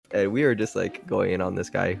and we were just like going in on this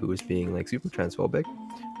guy who was being like super transphobic.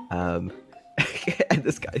 Um, and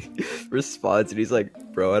this guy responds and he's like,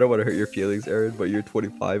 "Bro, I don't want to hurt your feelings, Aaron, but you're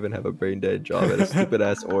 25 and have a brain dead job at a stupid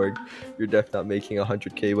ass org. You're definitely not making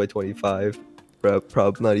 100K by 25.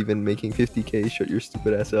 Probably not even making 50K. Shut your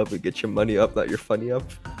stupid ass up and get your money up, not your funny up."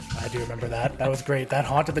 I do remember that. That was great. That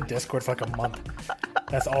haunted the Discord for like a month.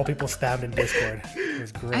 That's all people spammed in Discord. It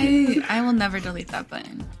was great. I will never delete that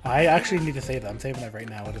button. I actually need to save that. I'm saving that right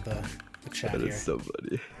now into the chat That here. is so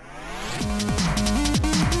funny.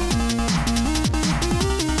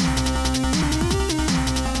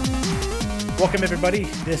 Welcome everybody.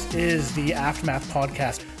 This is the Aftermath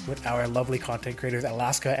podcast with our lovely content creators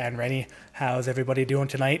Alaska and Reni. How's everybody doing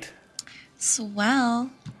tonight?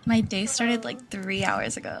 Swell. My day started like 3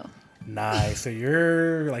 hours ago. Nice. So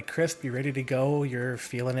you're like crisp, you're ready to go, you're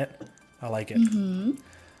feeling it. I like it. Mm-hmm.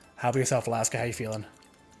 How about yourself, Alaska? How you feeling?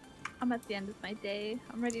 I'm at the end of my day.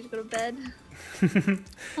 I'm ready to go to bed.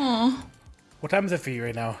 Aw. What time is it for you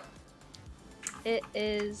right now? It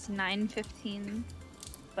is 9:15,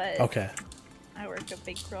 but Okay. I work a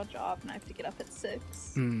big girl job and I have to get up at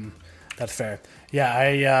 6. That's fair.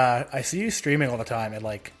 Yeah, I see you streaming all the time at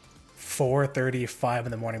like 4:35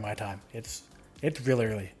 in the morning my time. It's really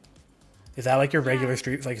early. Is that like your regular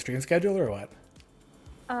stream schedule or what?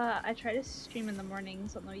 I try to stream in the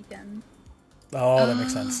mornings on the weekend. Oh, that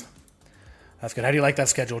makes sense. That's good. How do you like that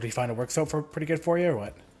schedule? Do you find it works out for pretty good for you or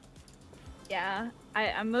what? Yeah,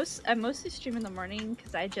 I mostly stream in the morning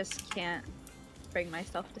because I just can't bring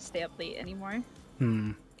myself to stay up late anymore.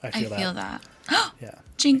 I feel that. Yeah.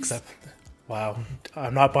 Jinx. Wow.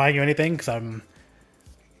 I'm not buying you anything because I'm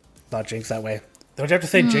not Jinx that way. Don't you have to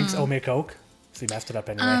say Jinx owe me a Coke? So you messed it up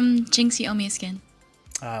anyway. Jinx, you owe me a skin.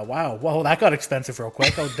 Wow. Well, that got expensive real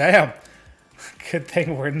quick. Oh, damn. Good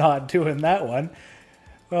thing we're not doing that one.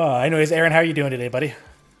 Oh, anyways, Aaron, how are you doing today, buddy?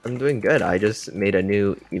 I'm doing good. I just made a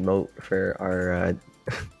new emote for our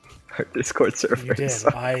our Discord server. You did. so-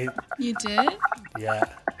 You did? Yeah.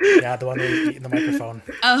 Yeah, the one where you're eating the microphone.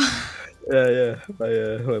 Oh. Yeah.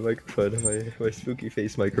 My microphone, my spooky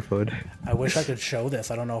face microphone. I wish I could show this.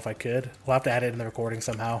 I don't know if I could. We'll have to add it in the recording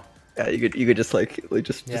somehow. Yeah, you could just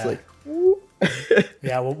just Yeah. like.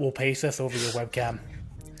 Yeah, we'll paste this over your webcam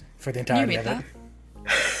for the Can you entirety read of that?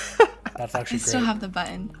 it. That's I actually great. still have the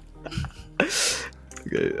button.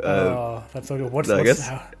 Okay. Oh, that's so good.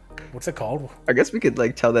 What's it called? I guess we could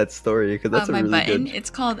like tell that story because that's a My really button. good. It's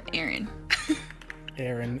called Aaron.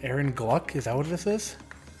 Aaron Gluck? Is that what this is?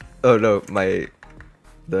 Oh no,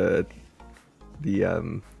 the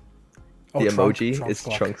emoji Trunks is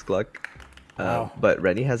Gluck. Trunks Gluck. Wow. But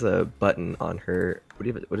Reni has a button on her.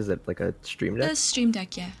 What is it? Like a stream deck? The Stream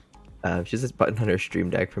Deck, yeah. She has this button on her stream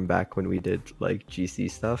deck from back when we did like GC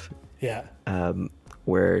stuff. Yeah.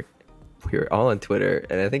 Where we were all on Twitter,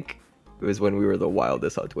 and I think it was when we were the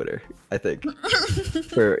wildest on Twitter, I think,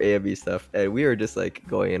 for AMB stuff. And we were just like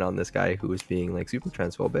going in on this guy who was being like super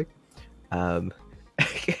transphobic. And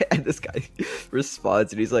this guy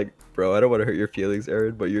responds and he's like, "Bro, I don't want to hurt your feelings,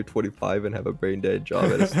 Aaron, but you're 25 and have a brain dead job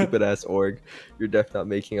at a stupid ass org. You're definitely not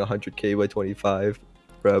making 100K by 25.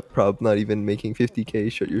 Probably not even making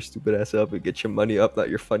 50K. Shut your stupid ass up and get your money up, not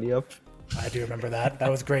your funny up." I do remember that. That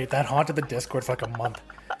was great. That haunted the Discord for like a month.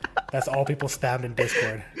 That's all people spammed in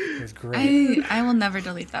Discord. It was great. I will never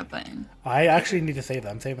delete that button. I actually need to save that.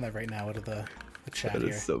 I'm saving that right now into the chat That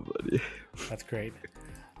here. is so funny. That's great.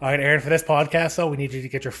 All right, Aaron, for this podcast, though, we need you to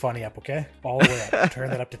get your funny up, okay? All the way up. Turn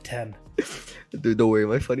that up to 10. Dude, don't worry,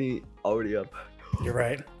 my funny already up. You're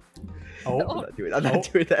right. Oh, I'm not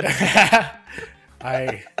doing that.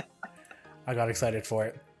 I got excited for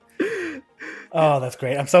it. Oh, that's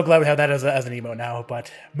great. I'm so glad we have that as an emote now.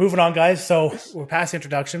 But moving on, guys. So we're past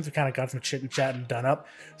introductions. We kind of got some chit and chat and done up.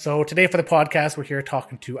 So today for the podcast, we're here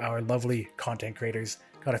talking to our lovely content creators.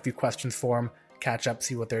 Got a few questions for them, catch up,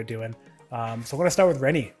 see what they're doing. So we're going to start with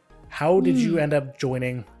Reni. How did you end up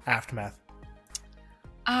joining Aftermath?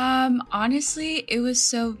 Honestly, it was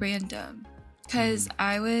so random because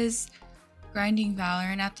I was grinding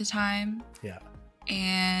Valorant at the time. Yeah.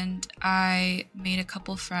 And I made a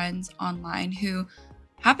couple friends online who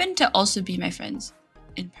happened to also be my friends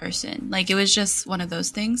in person. Like, it was just one of those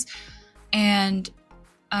things. And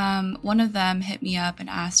one of them hit me up and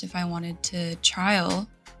asked if I wanted to trial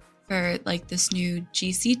for like this new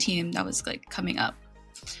GC team that was like coming up.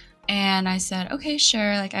 And I said, okay,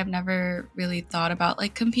 sure. Like, I've never really thought about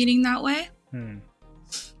like competing that way.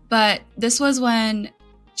 But this was when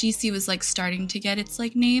GC was like starting to get its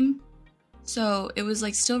like name. So it was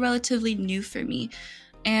like still relatively new for me.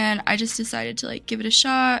 And I just decided to like give it a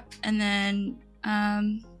shot. And then,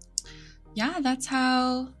 yeah, that's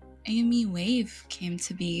how AME Wave came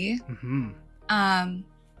to be. Mm-hmm.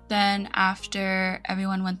 Then after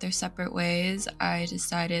everyone went their separate ways, I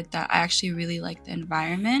decided that I actually really liked the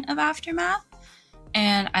environment of Aftermath.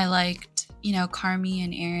 And I liked, Carmi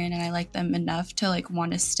and Aaron, and I liked them enough to like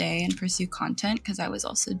want to stay and pursue content because I was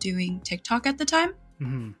also doing TikTok at the time.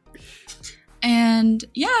 Mm-hmm. And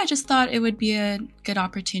yeah, I just thought it would be a good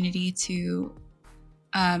opportunity to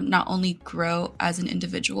not only grow as an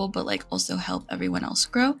individual, but like also help everyone else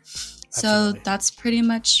grow. So Absolutely. that's pretty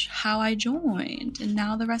much how I joined, and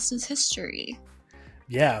now the rest is history.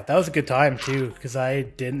 Yeah, that was a good time too, because I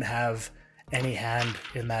didn't have any hand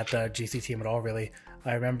in that GC team at all, really.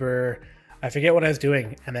 I remember, I forget what I was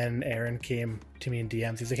doing, and then Aaron came to me in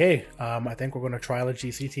DMs. He's like, hey, I think we're going to trial a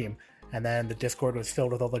GC team. And then the Discord was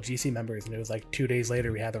filled with all the GC members, and it was like 2 days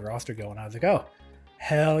later we had the roster going. I was like, oh,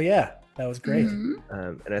 hell yeah, that was great.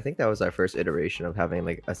 Mhm. And I think that was our first iteration of having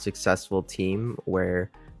like a successful team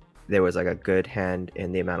where there was like a good hand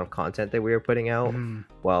in the amount of content that we were putting out, Mhm.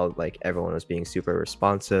 while like everyone was being super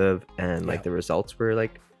responsive, and like Yeah. the results were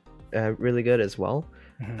like really good as well.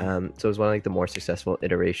 Mhm. So it was one of like the more successful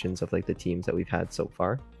iterations of like the teams that we've had so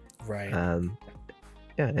far. Right.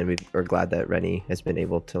 Yeah, and we're glad that Reni has been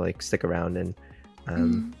able to like stick around and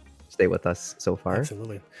Mhm. stay with us so far.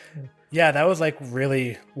 Absolutely. Yeah, that was like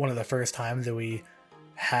really one of the first times that we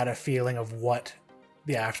had a feeling of what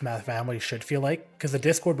the Aftermath family should feel like. Because the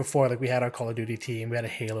Discord before, like we had our Call of Duty team, we had a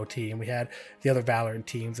Halo team, we had the other Valorant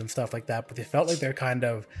teams and stuff like that. But they felt like they're kind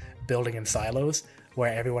of building in silos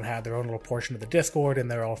where everyone had their own little portion of the Discord and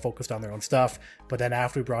they're all focused on their own stuff. But then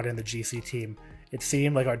after we brought in the GC team, it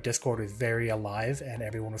seemed like our Discord was very alive and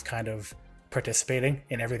everyone was kind of participating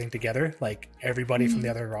in everything together. Like everybody from the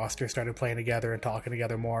other roster started playing together and talking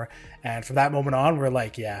together more. And from that moment on, we're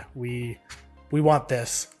like, yeah, we want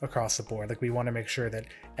this across the board. Like we want to make sure that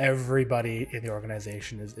everybody in the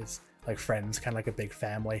organization is like friends, kind of like a big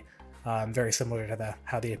family. Very similar to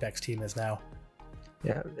how the Apex team is now.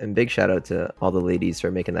 Yeah, and big shout out to all the ladies for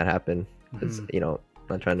making that happen. Because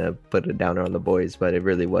not trying to put a downer on the boys, but it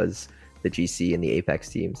really was the GC and the Apex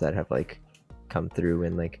teams that have like come through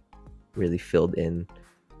and like really filled in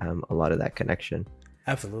a lot of that connection.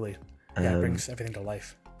 Absolutely. Yeah, it brings everything to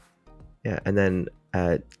life. Yeah, and then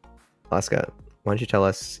Alaska, why don't you tell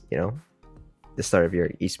us, the start of your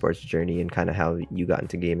esports journey and kind of how you got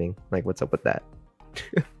into gaming? Like, what's up with that?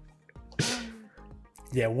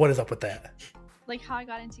 Yeah, what is up with that? Like how I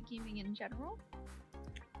got into gaming in general.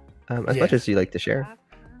 As Yeah. much as you like to share.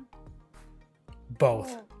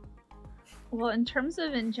 Both. Well, in terms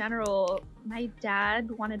of in general, my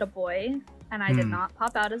dad wanted a boy, and I did not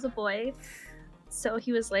pop out as a boy. So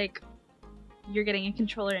he was like, you're getting a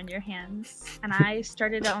controller in your hands. And I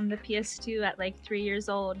started on the PS2 at like 3 years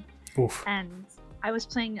old. Oof. And I was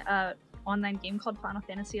playing a online game called Final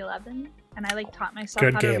Fantasy 11, and I like taught myself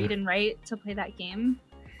Good how game. to read and write to play that game.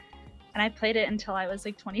 And I played it until I was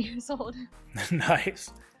like 20 years old.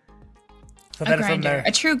 Nice. So A then from grinder, there,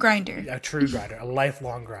 a true grinder. a true grinder, a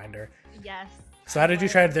lifelong grinder. Yes. So how did you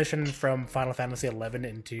transition from Final Fantasy 11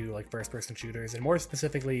 into like first-person shooters, and more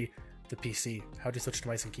specifically the PC? How did you switch to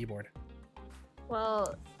mice and keyboard?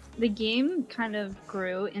 Well, the game kind of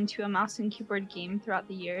grew into a mouse and keyboard game throughout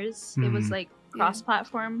the years. It was like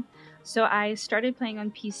cross-platform. So I started playing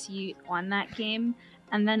on PC on that game.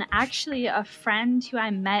 And then actually a friend who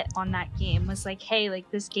I met on that game was like, hey,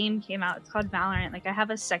 like this game came out. It's called Valorant. Like I have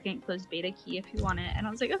a second closed beta key if you want it. And I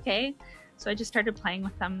was like, okay. So I just started playing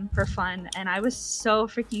with them for fun. And I was so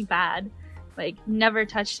freaking bad. Like never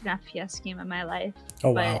touched an FPS game in my life.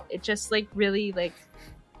 Oh, but wow. it just like really like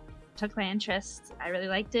took my interest. I really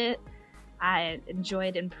liked it. I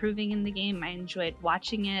enjoyed improving in the game. I enjoyed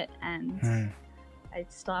watching it. And I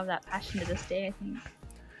still have that passion to this day, I think.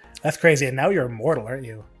 That's crazy. And now you're immortal, aren't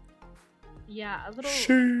you? Yeah, a little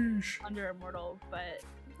Sheesh. under immortal, but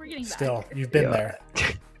we're getting back. Still, you've been Yeah. there.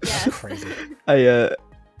 Yes. That's crazy.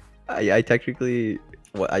 I technically,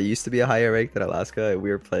 I used to be a higher rank than Alaska, and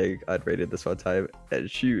we were playing unrated this one time, and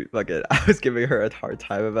I was giving her a hard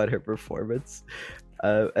time about her performance.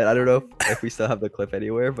 And I don't know if we still have the clip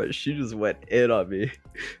anywhere, but she just went in on me.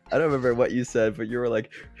 I don't remember what you said, but you were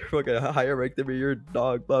like, "You're fucking higher ranked than me. You're a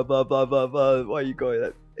dog. Blah blah blah blah blah. Why are you going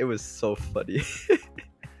that?" It was so funny.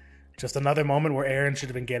 Just another moment where Aaron should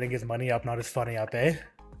have been getting his money up, not his funny up, eh?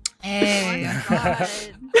 Hey. Oh my god.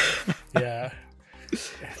 Yeah.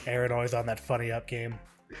 Aaron always on that funny up game.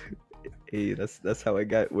 Hey, that's how I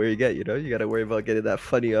got where you get. You gotta worry about getting that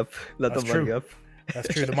funny up, not That's the money true. up. That's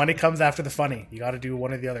true. The money comes after the funny. You got to do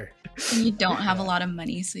one or the other. And you don't have a lot of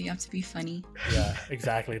money, so you have to be funny. Yeah,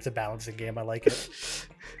 exactly. It's a balancing game. I like it.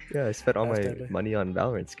 Yeah, I spent all That's my deadly. money on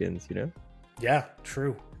Valorant skins. Yeah,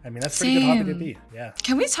 true. I mean, that's a pretty good hobby to be. Yeah.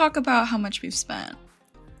 Can we talk about how much we've spent?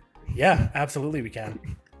 Yeah, absolutely we can.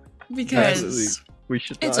 Because we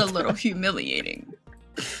should it's a not. little humiliating.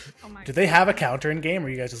 Oh my Do they have a counter in game, or are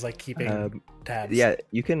you guys just like keeping tabs? Yeah,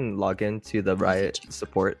 you can log into the Riot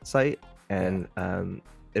support site, and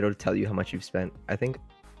it'll tell you how much you've spent. I think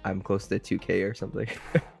I'm close to 2K or something.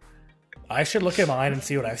 I should look at mine and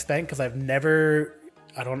see what I've spent, because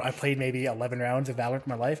I played maybe 11 rounds of Valorant in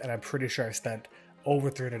my life, and I'm pretty sure I spent over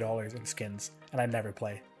 $300 in skins, and I never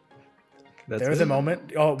play. There was a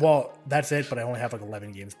moment. Oh well, that's it. But I only have like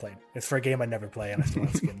 11 games played. It's for a game I never play, and I still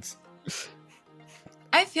have skins.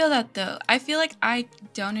 I feel that though. I feel like I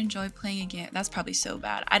don't enjoy playing a game. That's probably so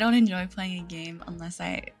bad. I don't enjoy playing a game unless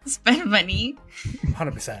I spend money.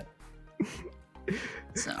 100%.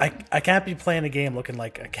 So I can't be playing a game looking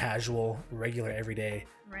like a casual, regular, everyday,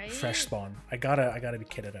 right? fresh spawn. I gotta be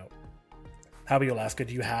kitted out. How about you, Alaska?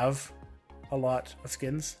 Do you have a lot of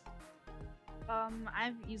skins?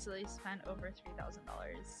 I've easily spent over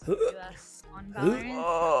 $3,000 US on Valorant.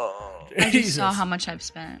 Oh, I just Jesus. saw how much I've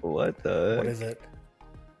spent. what the? What is it?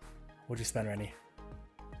 What'd you spend, Rennie?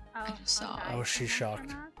 I just saw. on Oh, Dice she's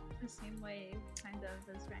shocked. Aftermath, the same way, kind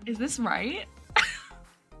of as Reni. Is this right? Oh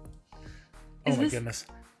Is my this- goodness.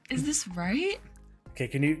 Is this right? Okay,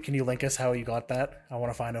 can you link us how you got that? I want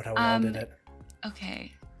to find out how we all did it.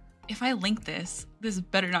 Okay. If I link this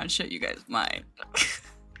better not shut you guys' mind.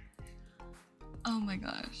 Oh my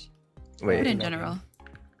gosh. But Wait, in general.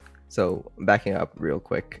 so backing up real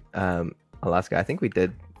quick, Alaska, I think we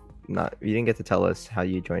you didn't get to tell us how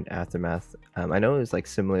you joined Aftermath. I know it was like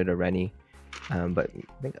similar to Reni, but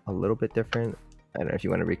I think a little bit different. I don't know if you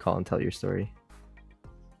want to recall and tell your story.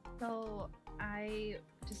 So I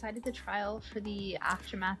decided to trial for the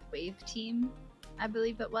Aftermath Wave team, I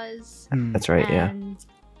believe it was. That's right, yeah. And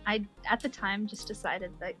I, at the time, just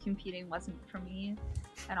decided that competing wasn't for me.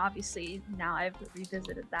 And obviously, now I've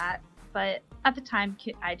revisited that. But at the time,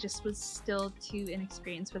 I just was still too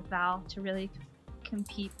inexperienced with Val to really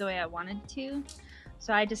compete the way I wanted to.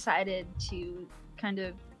 So I decided to kind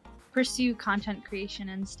of pursue content creation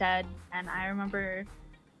instead. And I remember,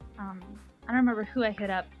 I don't remember who I hit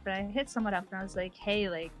up, but I hit someone up and I was like, hey,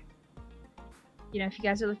 like, you know, if you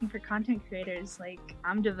guys are looking for content creators, like,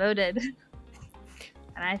 I'm devoted.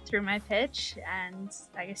 And I threw my pitch, and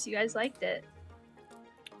I guess you guys liked it.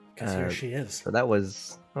 Because here she is. So that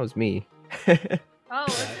was me. Oh,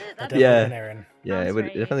 was it? That's Yeah. Aaron. Yeah, Sounds it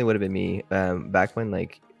right. definitely would have been me. Back when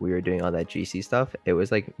like we were doing all that GC stuff, it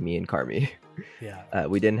was like me and Carmi. Yeah.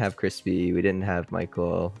 We didn't have Crispy, we didn't have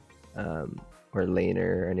Michael, or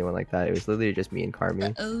Laner or anyone like that. It was literally just me and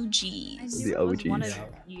Carmi. The I OGs. knew The it was one OGs. of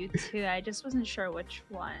you two. I just wasn't sure which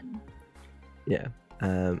one. Yeah.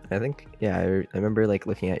 I think I remember like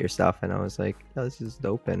looking at your stuff and I was like, oh, this is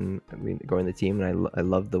dope. And I mean, growing the team, and I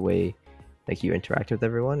love the way like you interact with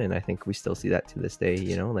everyone, and I think we still see that to this day.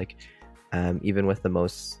 You know, like even with the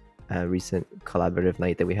most recent collaborative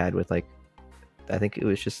night that we had with like, I think it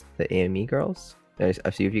was just the AME girls. There's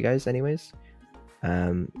a few of you guys, anyways.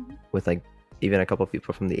 With like even a couple of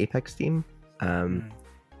people from the Apex team.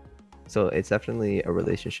 So it's definitely a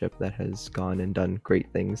relationship that has gone and done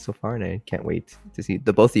great things so far, and I can't wait to see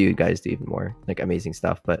the both of you guys do even more like amazing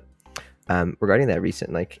stuff. But regarding that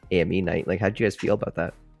recent like AME night, like how did you guys feel about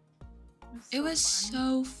that? It was fun.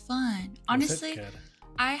 so fun. Was it Honestly, good?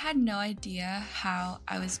 I had no idea how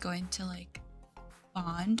I was going to like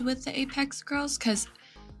bond with the Apex girls, because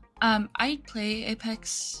I play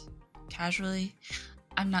Apex casually.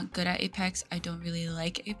 I'm not good at Apex. I don't really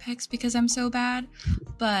like Apex because I'm so bad,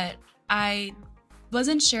 but I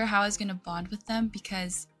wasn't sure how I was going to bond with them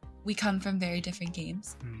because we come from very different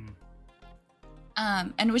games.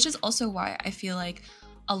 And which is also why I feel like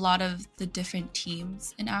a lot of the different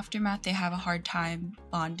teams in Aftermath, they have a hard time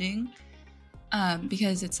bonding,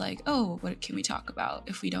 because it's like, oh, what can we talk about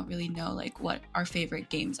if we don't really know like what our favorite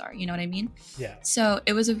games are, you know what I mean? Yeah. So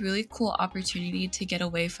it was a really cool opportunity to get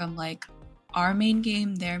away from like our main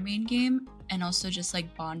game, their main game, and also just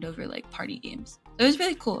like bond over like party games. It was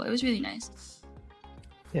really cool. It was really nice.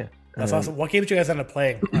 Yeah, That's awesome. What game did you guys end up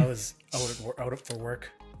playing? I was out for work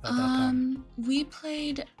at that time. We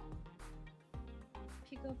played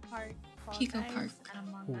Pico Park. Fall Pico Guys, Park. and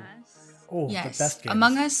Among Us. Oh, yes, the best games.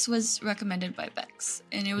 Among Us was recommended by Bex,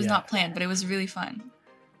 and it was Yeah. not planned, but it was really fun.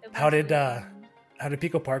 It How was did really fun. How did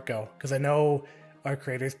Pico Park go? Because I know our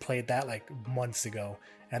creators played that like months ago,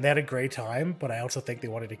 and they had a great time. But I also think they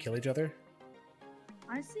wanted to kill each other.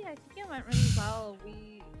 Honestly, I think it went really well.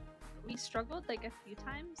 We struggled like a few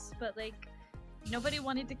times, but like nobody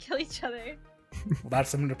wanted to kill each other. Well,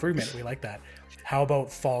 that's an improvement. We like that. How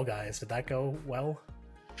about Fall Guys? Did that go well?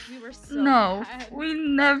 We were so No, bad. we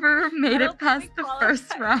never I made don't it past think the we first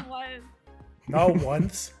qualified round. once. Not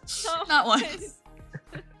once. Not once.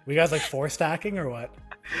 We guys like 4 stacking or what?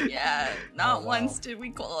 Yeah, not Oh, wow. once did we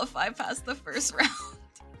qualify past the first round.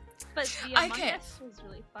 But the I Among can't- Us was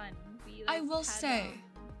really fun. We, I will say,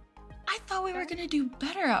 I thought we were gonna do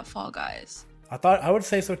better at Fall Guys. I would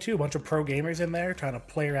say so too. A bunch of pro gamers in there trying to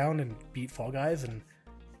play around and beat Fall Guys, and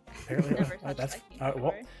apparently Never touched that's that game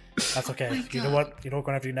well, before. that's okay. Oh my You know God. what? You know what we're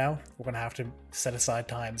gonna have to do now? We're gonna have to set aside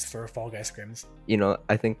times for Fall Guys scrims. You know,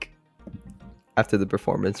 I think after the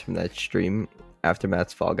performance from that stream,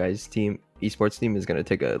 Aftermath's Fall Guys team, esports team, is going to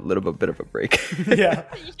take a little bit of a break. Yeah,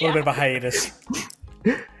 a little bit of a hiatus.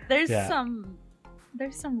 There's Yeah. some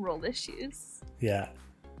role issues. Yeah.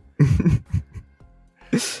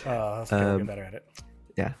 Let's get better at it.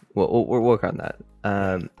 Yeah, we'll work on that.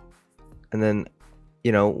 And then,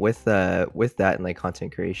 you know, with that and like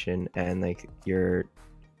content creation and like your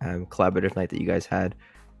collaborative night that you guys had,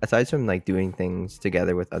 aside from like doing things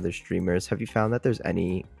together with other streamers, have you found that there's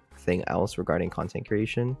anything else regarding content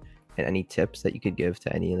creation and any tips that you could give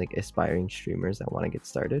to any like aspiring streamers that want to get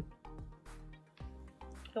started?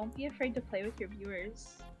 Don't be afraid to play with your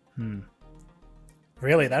viewers.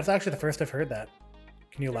 Really, that's actually the first I've heard that.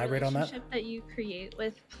 Can you The elaborate on that? relationship that you create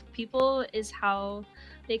with people is how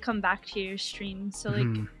they come back to your stream. So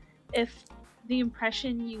like if the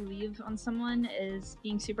impression you leave on someone is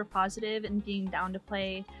being super positive and being down to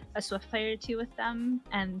play a Swift player or two with them,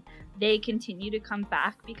 and they continue to come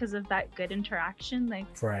back because of that good interaction, like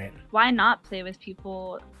Right. why not play with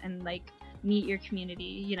people and like meet your community,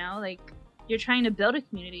 you know? Like you're trying to build a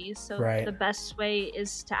community, so Right. the best way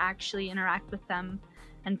is to actually interact with them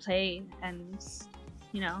and play, and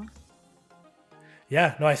you know.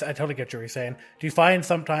 Yeah, no, I totally get what you're saying. Do you find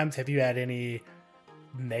sometimes, have you had any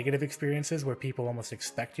negative experiences where people almost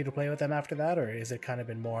expect you to play with them after that, or is it kind of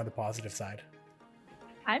been more on the positive side?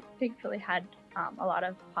 I've thankfully had a lot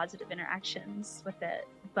of positive interactions with it,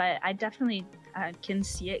 but I definitely can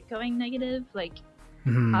see it going negative, like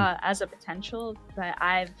as a potential, but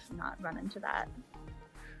I've not run into that.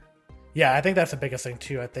 Yeah, I think that's the biggest thing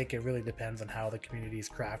too. I think it really depends on how the community is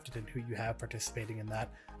crafted and who you have participating in that.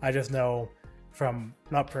 I just know from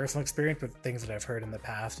not personal experience, but things that I've heard in the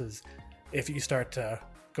past is if you start to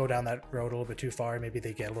go down that road a little bit too far, maybe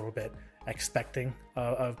they get a little bit expecting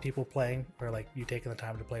of people playing, or like you taking the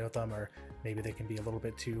time to play with them, or maybe they can be a little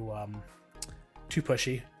bit too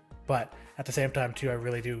pushy. But at the same time too, I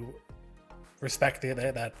really do respect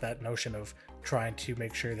that notion of trying to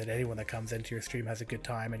make sure that anyone that comes into your stream has a good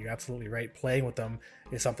time. And you're absolutely right, playing with them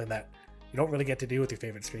is something that you don't really get to do with your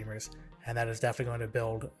favorite streamers, and that is definitely going to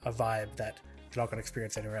build a vibe that you're not going to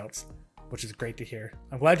experience anywhere else, which is great to hear.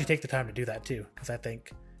 I'm glad you take the time to do that too, because I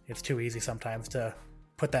think it's too easy sometimes to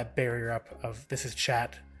put that barrier up of this is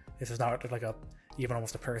chat, this is not like even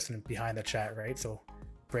almost a person behind the chat, right? So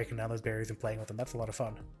breaking down those barriers and playing with them, that's a lot of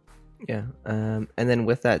fun. Yeah. And then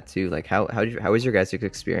with that too, like how was your guys'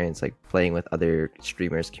 experience like playing with other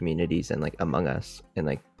streamers, communities, and like Among Us, and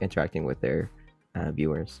like interacting with their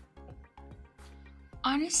viewers?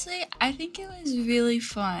 Honestly, I think it was really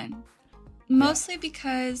fun. Mostly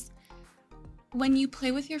because when you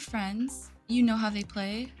play with your friends, you know how they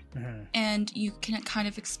play, and you can kind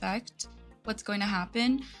of expect what's going to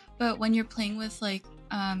happen. But when you're playing with like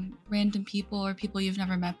random people or people you've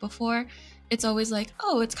never met before, it's always like,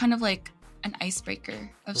 oh, it's kind of like an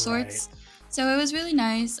icebreaker of sorts. Right. So it was really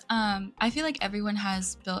nice. I feel like everyone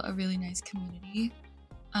has built a really nice community.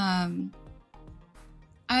 I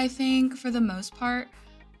think for the most part,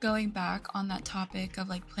 going back on that topic of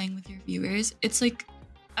like playing with your viewers, it's like,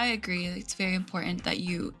 I agree, it's very important that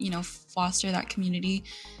you foster that community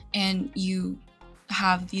and you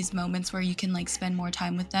have these moments where you can like spend more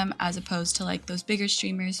time with them, as opposed to like those bigger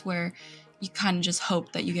streamers where you kind of just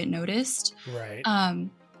hope that you get noticed. Right.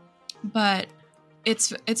 But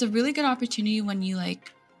it's a really good opportunity when you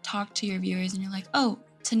like talk to your viewers and you're like, oh,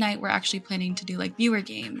 tonight we're actually planning to do like viewer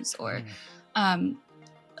games, or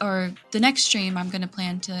the next stream I'm going to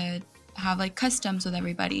plan to have like customs with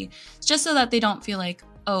everybody, just so that they don't feel like,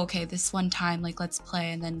 oh, okay, this one time, like, let's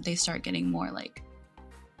play, and then they start getting more like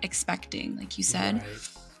expecting, like you said. Right.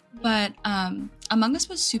 But Among Us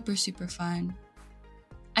was super, super fun.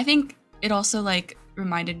 I think it also like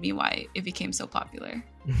reminded me why it became so popular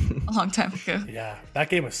a long time ago. Yeah, that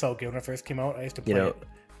game was so good when it first came out. I used to play You know, it.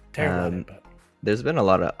 Terrible at it, but There's been a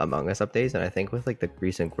lot of Among Us updates, and I think with like the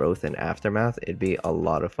recent growth in Aftermath, it'd be a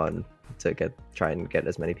lot of fun to try and get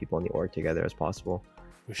as many people in the org together as possible.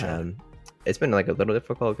 We should. It's been like a little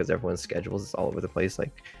difficult because everyone's schedules is all over the place.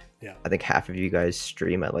 Like, Yeah. I think half of you guys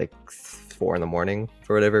stream at like 4 a.m.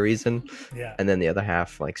 for whatever reason, Yeah. and then the other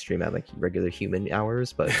half like stream at like regular human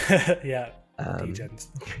hours. But Yeah. um, Degens.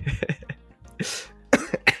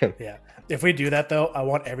 Yeah. If we do that though, I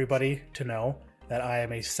want everybody to know that I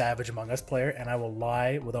am a Savage Among Us player, and I will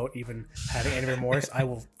lie without even having any remorse. I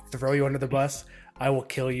will throw you under the bus. I will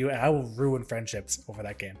kill you, and I will ruin friendships over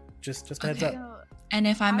that game. Just a heads Okay. up. And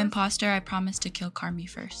if I'm I was- imposter, I promise to kill Carmi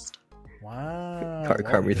first. Wow.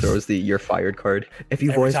 Carmi throws the "you're fired" card. If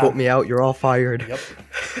you Every boys time. vote me out, you're all fired. Yep.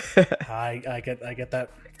 I get that,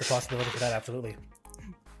 the possibility for that, absolutely.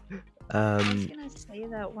 I was gonna say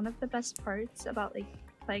that one of the best parts about like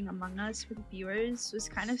playing Among Us with viewers was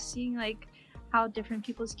kind of seeing like how different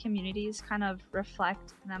people's communities kind of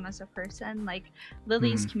reflect them as a person. Like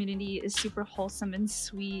Lily's community is super wholesome and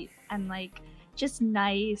sweet and like just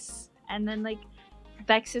nice, and then like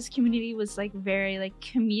Vex's community was like very like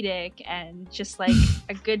comedic and just like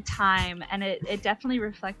a good time, and it definitely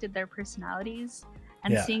reflected their personalities.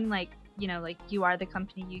 And Yeah. seeing like, you know, like you are the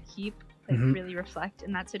company you keep, like Mhm. really reflect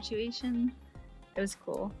in that situation. It was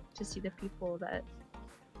cool to see the people that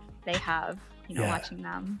they have, you know, Yeah. watching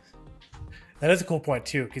them. That is a cool point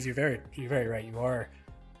too, because you're very right.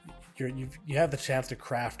 You have the chance to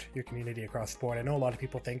craft your community across the board. I know a lot of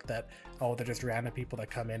people think that, oh, they're just random people that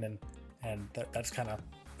come in and that's kind of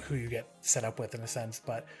who you get set up with in a sense.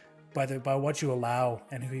 But by what you allow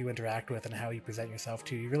and who you interact with and how you present yourself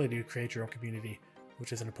to, you really do create your own community,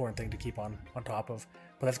 which is an important thing to keep on top of.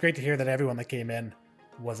 But that's great to hear that everyone that came in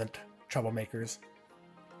wasn't troublemakers.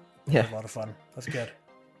 It Yeah. was a lot of fun. That's good.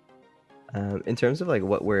 In terms of like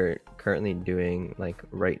what we're currently doing like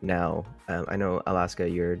right now, I know Alaska,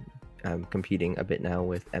 you're competing a bit now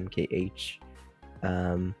with MKH.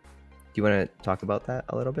 Do you want to talk about that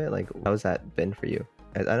a little bit? Like, how's that been for you?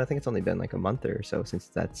 I don't think it's only been like a month or so since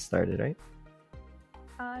that started, right?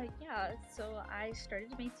 Yeah, so I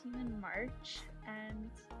started my team in March, and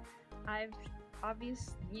I've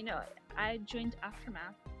I joined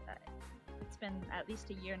Aftermath. It's been at least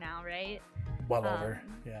a year now, right? Well over.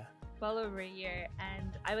 Yeah. Well over a year,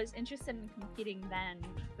 and I was interested in competing then,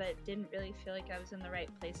 but didn't really feel like I was in the right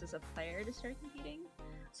place as a player to start competing.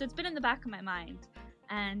 So it's been in the back of my mind,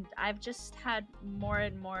 and I've just had more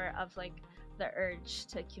and more of like the urge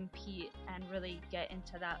to compete and really get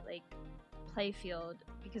into that like play field,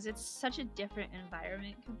 because it's such a different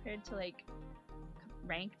environment compared to like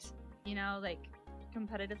ranked, you know, like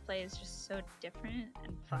competitive play is just so different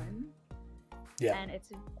and fun. Yeah. And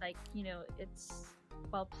it's like, you know, it's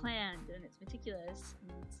well planned and it's meticulous.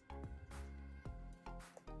 And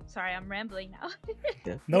sorry, I'm rambling now.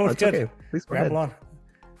 Yeah. No, it's That's good. okay. Please go ahead. Ramble on.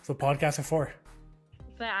 That's what podcasts are for.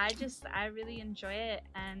 But I really enjoy it,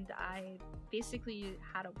 and I basically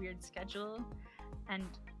had a weird schedule and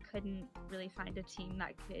couldn't really find a team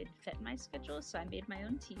that could fit my schedule, so I made my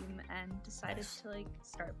own team and decided Nice. to like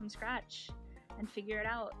start from scratch and figure it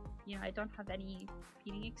out. You know, I don't have any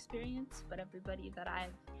competing experience, but everybody that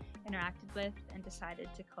I've interacted with and decided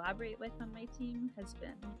to collaborate with on my team has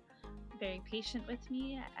been very patient with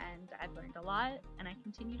me, and I've learned a lot, and I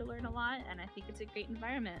continue to learn a lot, and I think it's a great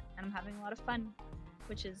environment, and I'm having a lot of fun,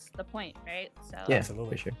 which is the point, right? So Yeah,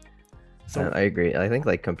 Absolutely. for sure. So I agree. I think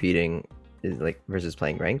like competing is like versus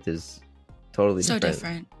playing ranked is totally So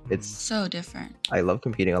different. different. It's So different. I love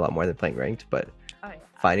competing a lot more than playing ranked, but oh yeah.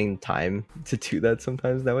 finding time to do that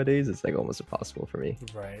sometimes nowadays is like almost impossible for me.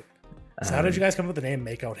 right. So how did Um, you guys come up with the name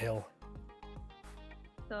Makeout Hill?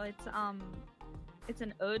 So it's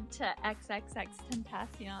an ode to XXX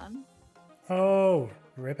Tentacion. Oh,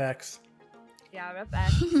 Ripex. Yeah, Rep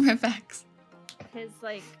X. Rebex. His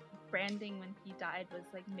like branding when he died was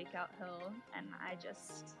like Makeout Hill, and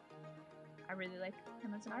I really like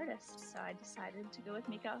him as an artist, so I decided to go with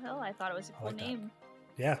Makeout Hill. I thought it was a I cool like that. name.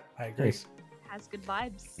 Yeah, I agree. Nice. Has good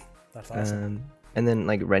vibes. That's awesome. And then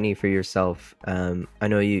like Reni, for yourself, I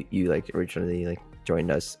know you like originally like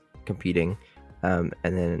joined us competing, and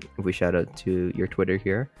then if we shout out to your Twitter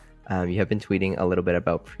here, you have been tweeting a little bit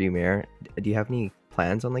about Premiere. Do you have any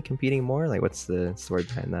plans on like competing more? Like, what's the story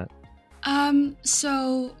behind that?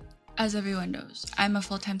 So as everyone knows, I'm a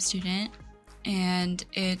full-time student, and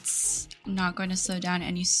it's not going to slow down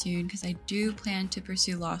any soon because I do plan to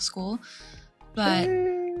pursue law school. But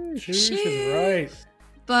Sheesh is right.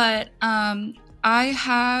 But I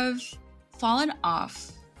have fallen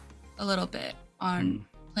off a little bit on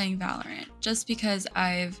playing Valorant just because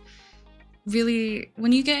I've really,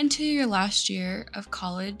 when you get into your last year of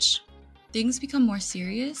college, things become more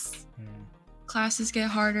serious. Classes get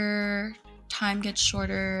harder, time gets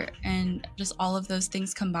shorter, and just all of those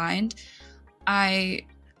things combined, I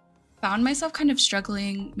found myself kind of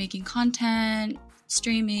struggling making content,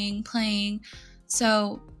 streaming, playing.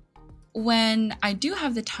 So when I do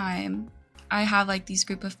have the time, I have like these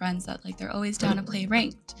group of friends that like they're always down to play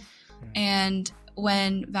ranked. And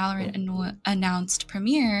when Valorant announced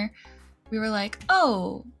Premiere, we were like,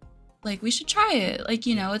 oh, like we should try it. Like,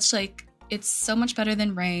 you know, it's like, it's so much better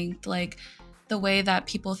than ranked. Like the way that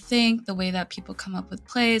people think, the way that people come up with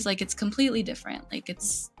plays, like it's completely different. Like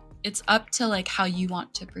it's up to like how you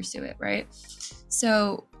want to pursue it, right?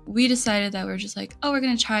 So we decided that we're just like, oh, we're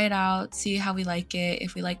gonna try it out, see how we like it.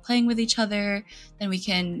 If we like playing with each other, then we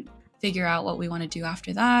can figure out what we want to do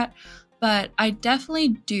after that. But I definitely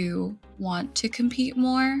do want to compete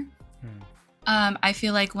more. I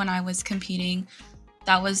feel like when I was competing,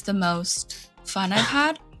 that was the most fun I've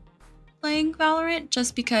had playing Valorant,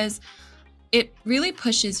 just because it really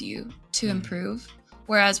pushes you to improve.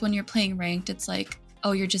 Whereas when you're playing ranked, it's like,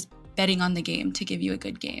 oh, you're just betting on the game to give you a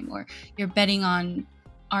good game, or you're betting on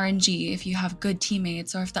RNG if you have good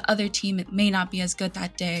teammates, or if the other team may not be as good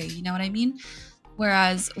that day, you know what I mean?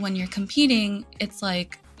 Whereas when you're competing, it's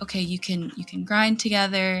like, okay, you can grind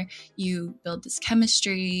together, you build this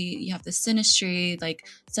chemistry, you have this synastry, like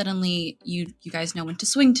suddenly you guys know when to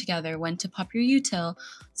swing together, when to pop your util.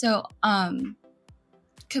 So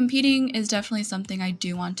competing is definitely something I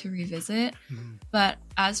do want to revisit. But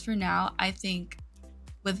as for now, I think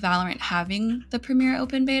with Valorant having the Premiere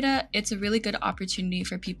open beta, it's a really good opportunity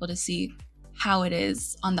for people to see how it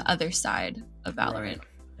is on the other side of Valorant. Right.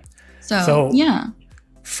 So yeah.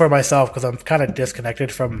 For myself, because I'm kind of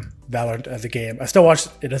disconnected from Valorant as a game. I still watch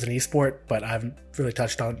it as an esport, but I haven't really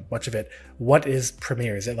touched on much of it. What is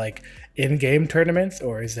Premiere? Is it like in-game tournaments,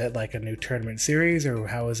 or is it like a new tournament series, or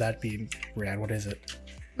how is that being ran? What is it?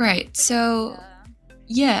 Right. So,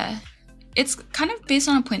 yeah, it's kind of based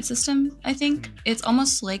on a point system, I think. It's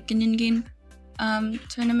almost like an in-game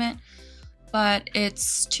tournament, but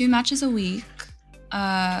it's 2 matches a week.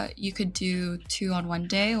 You could do 2 on one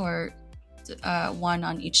day, or 1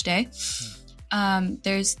 on each day.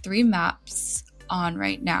 There's 3 maps on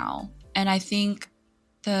right now, and I think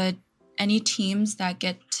any teams that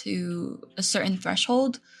get to a certain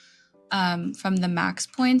threshold from the max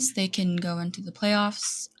points, they can go into the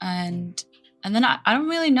playoffs, and then I don't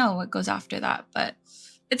really know what goes after that, but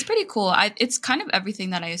it's pretty cool. It's kind of everything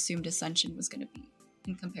that I assumed Ascension was going to be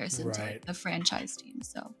in comparison to like, the franchise team.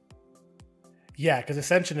 So yeah, because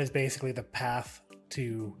Ascension is basically the path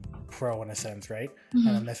to pro in a sense, right? And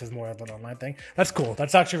then this is more of an online thing. That's cool.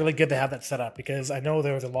 That's actually really good to have that set up, because I know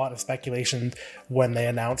there was a lot of speculation when they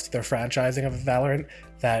announced their franchising of Valorant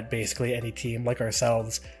that basically any team like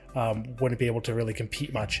ourselves wouldn't be able to really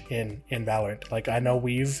compete much in Valorant. Like I know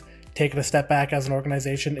we've taken a step back as an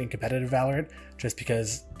organization in competitive Valorant just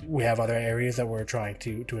because we have other areas that we're trying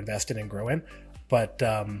to invest in and grow in. But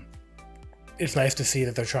it's nice to see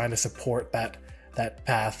that they're trying to support that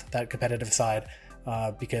path, that competitive side.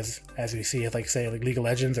 Because as we see, like say like League of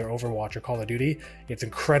Legends or Overwatch or Call of Duty, it's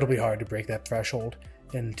incredibly hard to break that threshold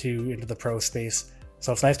into the pro space.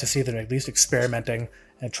 So it's nice to see them at least experimenting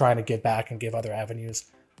and trying to get back and give other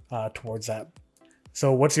avenues towards that.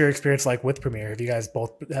 So what's your experience like with Premiere? Have you guys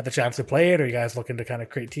both had the chance to play it, or are you guys looking to kind of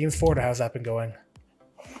create teams for it, or how's that been going?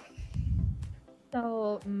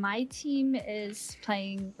 So my team is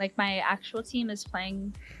playing, like my actual team is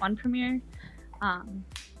playing on Premiere,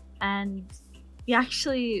 and we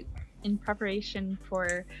actually, in preparation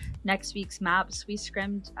for next week's maps, we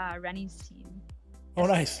scrimmed Reni's team. Oh,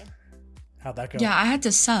 nice. How'd that go? Yeah, I had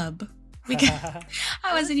to sub.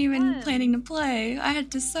 I wasn't even planning to play. I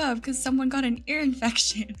had to sub because someone got an ear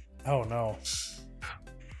infection. Oh, no.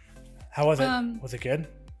 How was it? Was it good?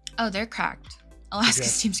 Oh, they're cracked.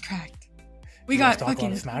 Alaska's team's cracked. We got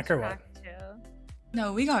fucking smack or what?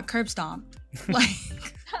 No, we got curb stomped. Like,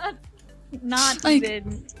 not like,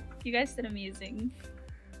 even. You guys did amazing.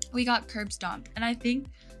 We got curb stomped, and I think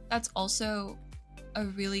that's also a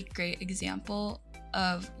really great example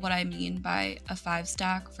of what I mean by a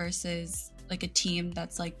 5-stack versus like a team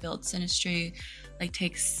that's like built synastry, like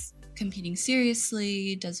takes competing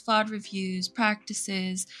seriously, does VOD reviews,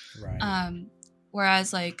 practices. Right.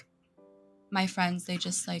 Whereas like my friends, they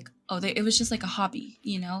just like, it was just like a hobby,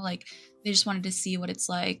 you know, like they just wanted to see what it's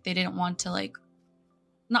like. They didn't want to like,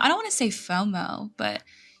 no, I don't want to say FOMO, but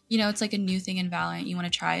you know, it's like a new thing in Valorant. You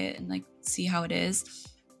want to try it and like see how it is.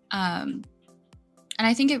 And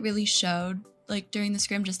I think it really showed like during the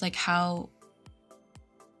scrim, just like how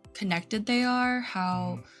connected they are,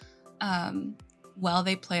 how well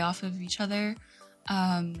they play off of each other.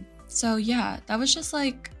 So yeah, that was just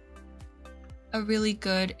like a really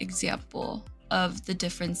good example of the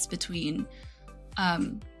difference between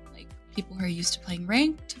like people who are used to playing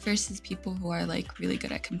ranked versus people who are like really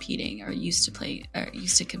good at competing or used to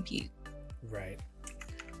compete. Right.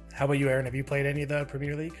 How about you, Aaron? Have you played any of the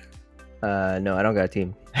Premier League? No, I don't got a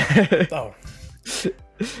team. Oh,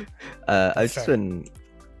 I've just been,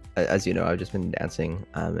 as you know, I've just been dancing,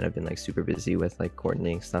 and I've been like super busy with like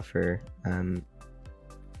coordinating stuff for.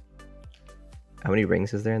 How many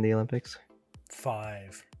rings is there in the Olympics?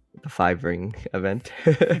 5. The 5-ring event.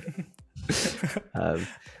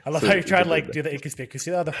 I love how you try to like do the inconspicuous.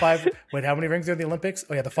 The 5. Wait, how many rings are in the Olympics?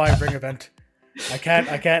 Oh yeah, the 5-ring event. I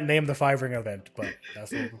can't name the 5-ring event, but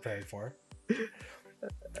that's what we're preparing for.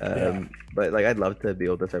 But like, I'd love to be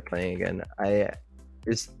able to start playing again.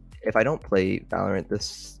 If I don't play Valorant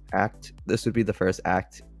this would be the first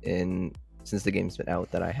act since the game's been out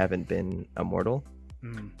that I haven't been immortal.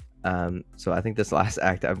 So I think this last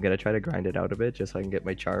act I'm gonna try to grind it out a bit just so I can get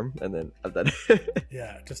my charm, and then I'm done.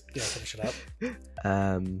 Finish it up.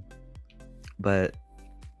 But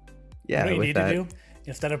yeah, what you need to do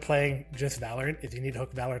instead of playing just Valorant is you need to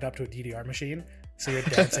hook Valorant up to a DDR machine so you're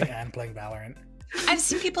dancing and playing Valorant. I've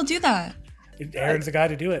seen people do that. Aaron's the guy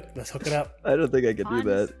to do it. Let's hook it up. I don't think I could do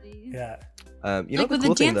that. Yeah. You know, the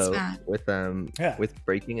cool thing though with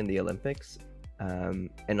breaking in the Olympics, and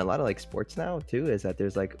a lot of like sports now too, is that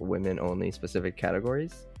there's like women only specific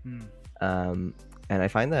categories. And I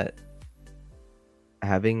find that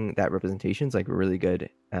having that representation is like really good.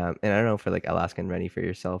 And I don't know for like Alaska and Reni for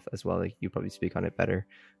yourself as well, like you probably speak on it better,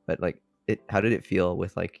 but like how did it feel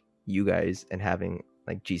with like you guys and having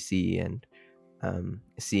like GC and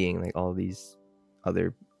seeing like all these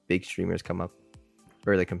other big streamers come up,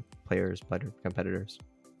 or like competitors?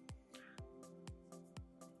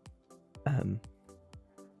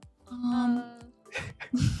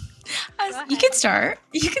 You can start.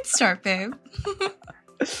 You can start, babe.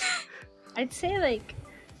 I'd say like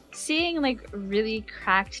seeing like really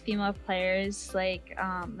cracked female players like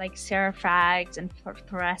Sarah Frags and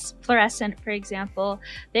Fluorescent, for example.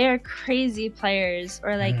 They are crazy players.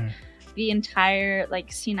 Or like the entire like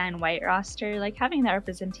C9 White roster, like having that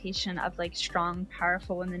representation of like strong,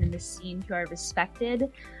 powerful women in the scene who are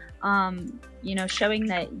respected. Showing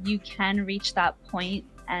that you can reach that point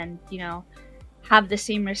and have the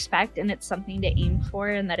same respect, and it's something to aim for,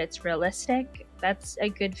 and that it's realistic. That's a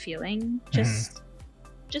good feeling. Just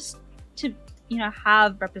to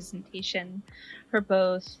have representation for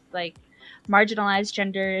both like marginalized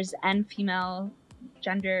genders and female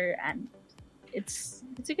gender, and it's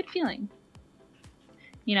a good feeling.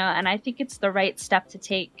 And I think it's the right step to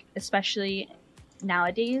take, especially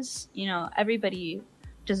nowadays. Everybody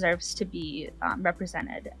deserves to be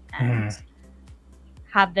represented and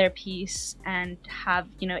have their piece, and have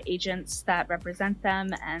agents that represent them.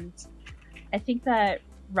 And I think that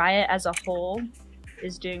Riot as a whole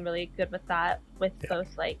is doing really good with that, with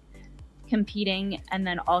both like competing and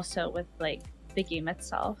then also with like the game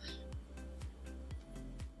itself.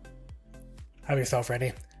 How about yourself,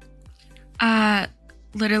 Reni?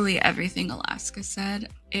 Literally everything Alaska said.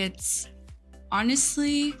 It's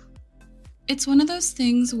honestly, it's one of those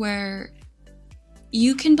things where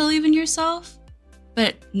you can believe in yourself,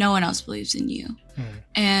 but no one else believes in you.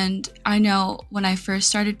 And I know when I first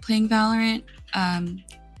started playing Valorant,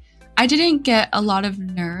 I didn't get a lot of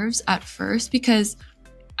nerves at first because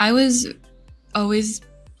I was always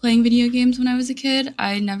playing video games when I was a kid.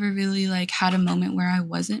 I never really like had a moment where I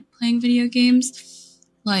wasn't playing video games.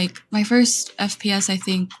 Like my first FPS, I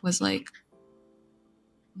think, was like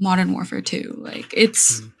Modern Warfare 2. Like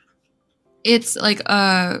it's like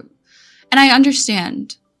and I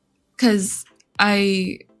understand, because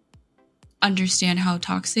I understand how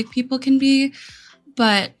toxic people can be,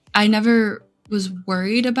 but I never was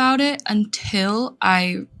worried about it until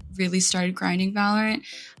I really started grinding Valorant.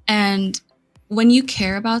 And when you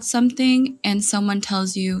care about something and someone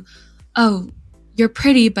tells you, oh, you're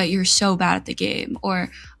pretty but you're so bad at the game, or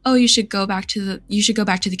oh, you should go back to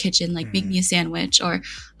the kitchen, like make me a sandwich, or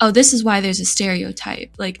oh, this is why there's a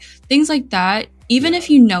stereotype, like things like that, even if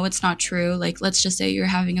you know it's not true, like let's just say you're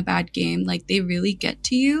having a bad game, like they really get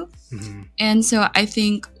to you. And so I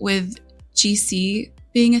think with GC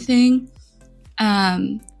being a thing,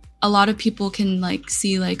 a lot of people can like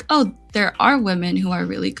see like, oh, there are women who are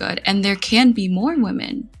really good, and there can be more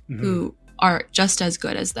women who are just as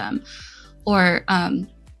good as them. Or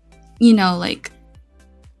like,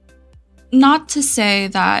 not to say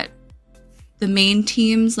that the main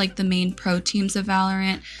teams, like the main pro teams of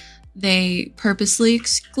Valorant, they purposely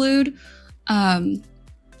exclude. I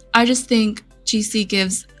just think GC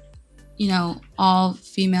gives all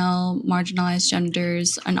female marginalized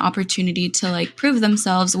genders an opportunity to like prove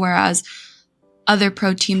themselves, whereas other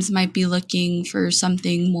pro teams might be looking for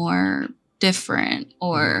something more different,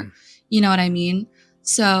 or you know what I mean?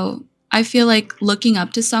 So I feel like looking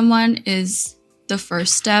up to someone is the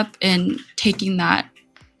first step in taking that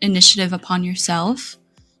initiative upon yourself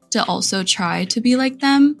to also try to be like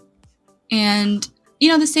them. And you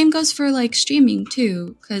know, the same goes for like streaming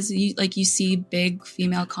too, because you see big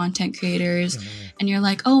female content creators and you're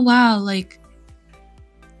like, oh wow, like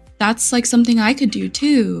that's like something I could do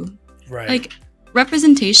too. Right. Like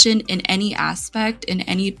representation in any aspect, in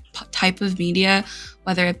any type of media,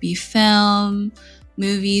 whether it be film,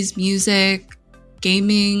 movies, music,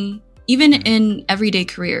 gaming, even in everyday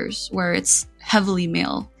careers where it's heavily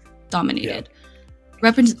male dominated.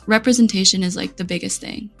 Representation is like the biggest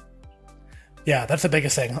thing. Yeah, that's the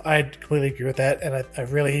biggest thing. I completely agree with that, and I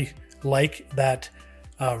really like that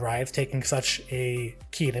Riot's taking such a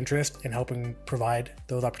keen interest in helping provide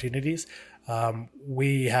those opportunities.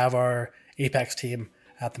 We have our Apex team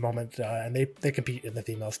at the moment, and they compete in the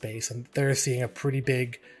female space, and they're seeing a pretty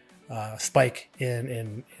big spike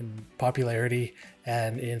in popularity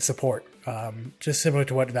and in support. Just similar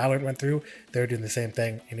to what Valorant went through, they're doing the same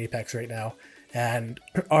thing in Apex right now. And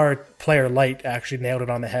our player Light actually nailed it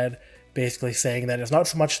on the head, basically saying that it's not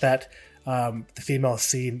so much that the female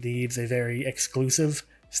scene needs a very exclusive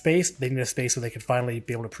space. They need a space where they can finally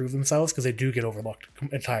be able to prove themselves, because they do get overlooked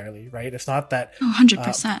entirely, right? It's not that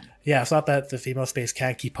 100%. Yeah, it's not that the female space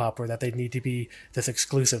can't keep up or that they need to be this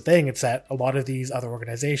exclusive thing. It's that a lot of these other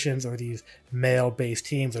organizations or these male-based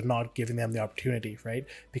teams are not giving them the opportunity, right?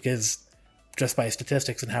 Because just by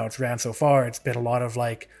statistics and how it's ran so far, it's been a lot of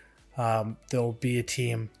like, there'll be a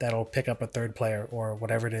team that'll pick up a third player or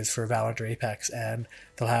whatever it is for Valorant or Apex, and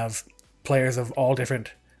they'll have players of all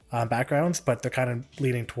different backgrounds, but they're kind of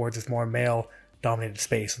leaning towards this more male-dominated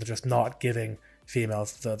space. They're just not giving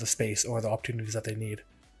females the space or the opportunities that they need.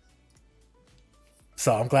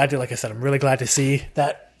 So I'm glad to, like I said, I'm really glad to see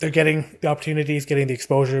that they're getting the opportunities, getting the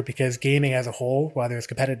exposure, because gaming as a whole, whether it's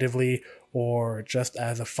competitively or just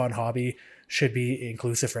as a fun hobby, should be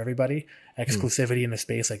inclusive for everybody. Exclusivity in a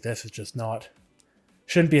space like this is just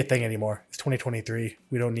shouldn't be a thing anymore. It's 2023.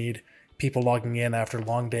 We don't need people logging in after a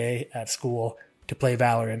long day at school to play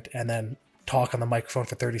Valorant and then talk on the microphone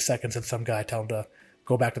for 30 seconds and some guy tell them to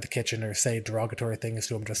go back to the kitchen or say derogatory things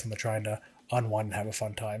to them just when they're trying to unwind and have a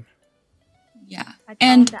fun time. Yeah. I tell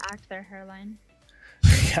them to act their hairline.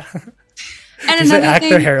 Yeah. And Does it another act thing,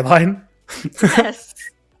 their hairline? Yes.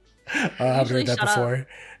 I've heard that Shut up. before.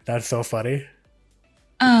 That's so funny.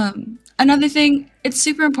 Another thing, it's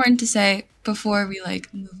super important to say before we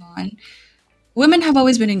like move on. Women have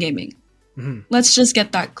always been in gaming. Let's just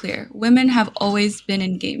get that clear. Women have always been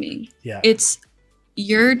in gaming. Yeah. It's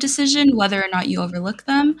your decision whether or not you overlook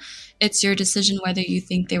them. It's your decision whether you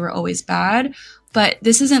think they were always bad. But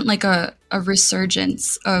this isn't like a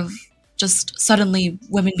resurgence of just suddenly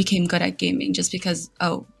women became good at gaming just because,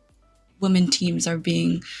 women teams are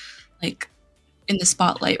being like in the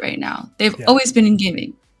spotlight right now. They've always been in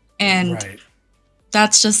gaming. And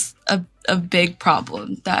that's just a big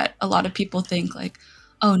problem that a lot of people think like,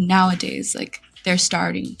 oh, nowadays, like they're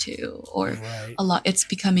starting to, or it's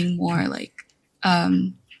becoming more like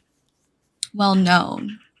well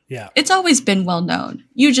known. Yeah. It's always been well known.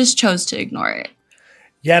 You just chose to ignore it.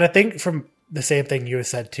 Yeah, and I think from the same thing you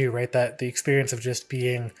said too, right? That the experience of just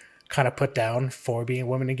being kind of put down for being a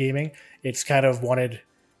woman in gaming, it's kind of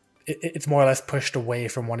it's more or less pushed away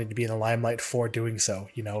from wanting to be in the limelight for doing so.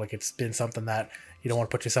 You know, like it's been something that you don't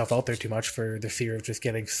want to put yourself out there too much for the fear of just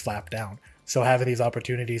getting slapped down. So having these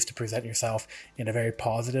opportunities to present yourself in a very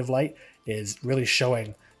positive light is really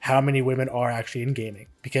showing how many women are actually in gaming.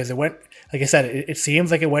 Because it went, like I said, it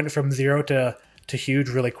seems like it went from zero to huge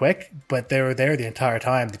really quick, but they were there the entire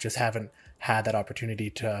time. They just haven't had that opportunity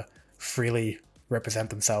to freely represent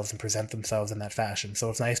themselves and present themselves in that fashion. So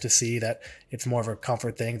it's nice to see that it's more of a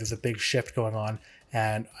comfort thing. There's a big shift going on,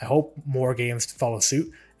 and I hope more games follow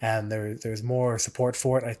suit and there's more support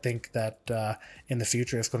for it. I think that in the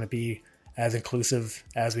future it's going to be as inclusive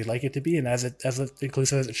as we'd like it to be, and as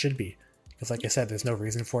inclusive as it should be. Because like I said, there's no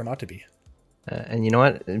reason for it not to be. And you know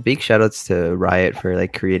what? Big shout outs to Riot for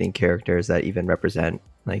like creating characters that even represent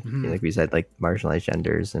like like we said, like marginalized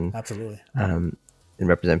genders and Absolutely. And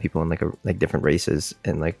represent people in like different races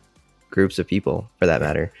and like groups of people for that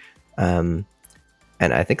matter. And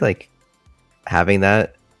I think like having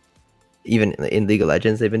that, even in League of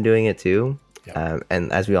Legends, they've been doing it too. Yep.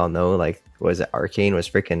 And as we all know, like Arcane was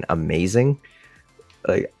freaking amazing.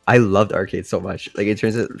 Like I loved Arcane so much. Like in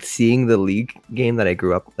terms of seeing the League game that I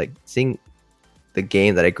grew up, like seeing the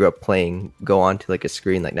game that I grew up playing go onto like a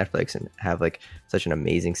screen like Netflix and have like such an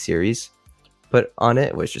amazing series put on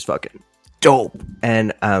it was just fucking dope.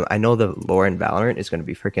 And I know the lore in Valorant is going to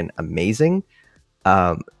be freaking amazing.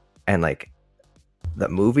 And like the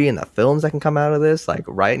movie and the films that can come out of this, like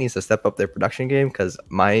Riot needs to step up their production game, because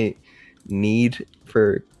my need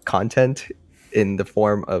for content in the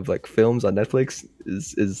form of like films on Netflix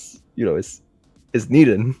is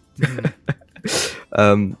needed.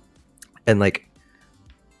 And like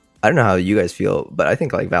I don't know how you guys feel, but I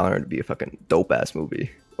think like Valorant would be a fucking dope ass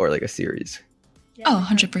movie or like a series. Yeah, Oh,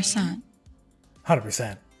 100%.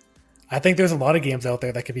 100%. I think there's a lot of games out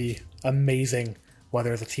there that could be amazing,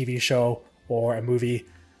 whether it's a TV show or a movie.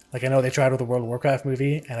 Like I know they tried with the World of Warcraft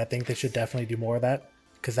movie, and I think they should definitely do more of that,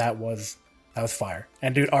 because that was fire.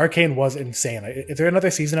 And dude, Arcane was insane. Is there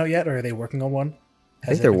another season out yet, or are they working on one? I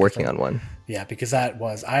think they're working on one. Yeah, because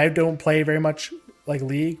I don't play very much like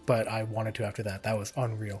League, but I wanted to after that. That was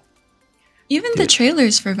unreal. Even the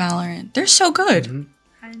trailers for Valorant, they're so good. Mm-hmm.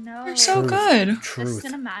 I know. They're so good. The Truth.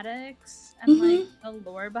 cinematics and Mhm. like the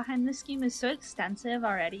lore behind this game is so extensive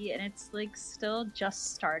already, and it's like still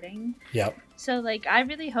just starting. Yep. So like I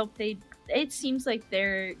really hope it seems like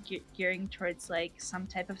they're gearing towards like some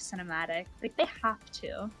type of cinematic. Like they have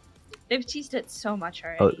to. They've teased it so much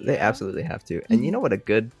already. Oh, they you know? absolutely have to. And you know what a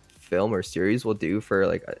good film or series will do for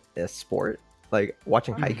like a sport? Like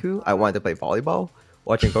watching Haiku, I wanted to play volleyball.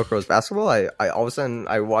 Watching Goku's basketball, I all of a sudden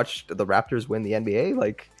I watched the Raptors win the NBA.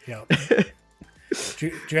 Like, Yeah. Do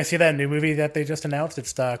you guys see that new movie that they just announced?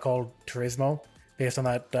 It's called Turismo, based on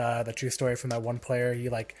that the true story from that one player. He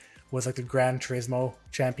like was like the Gran Turismo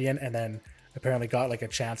champion, and then apparently got like a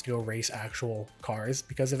chance to go race actual cars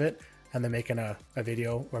because of it, and they're making a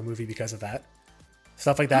video or a movie because of that.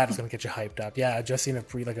 Stuff like that is gonna get you hyped up. Yeah, I just seen a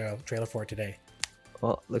trailer for it today.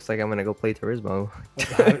 well, looks like I'm gonna go play Turismo.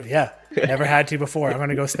 Yeah, never had to before. I'm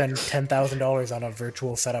gonna go spend $10,000 on a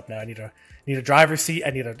virtual setup now. I need a driver's seat. I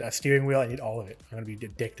need a steering wheel. I need all of it. I'm gonna be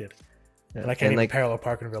addicted, and I can't even parallel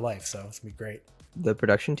park in real life, so it's gonna be great. The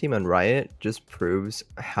production team on Riot just proves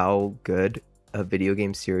how good a video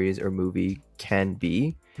game series or movie can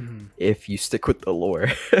be if you stick with the lore.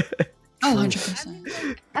 Oh, I 100%. mean,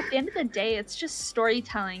 like, at the end of the day, it's just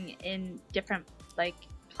storytelling in different like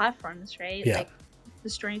platforms, right? Yeah. Like the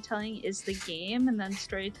storytelling is the game, and then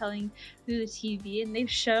storytelling through the TV, and they've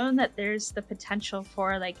shown that there's the potential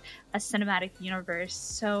for like a cinematic universe.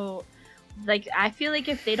 So, like, I feel like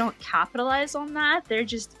if they don't capitalize on that, they're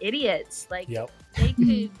just idiots. Like, Yep. they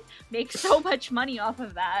could make so much money off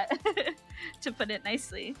of that, to put it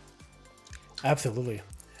nicely. Absolutely.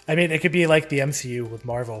 I mean, it could be like the MCU with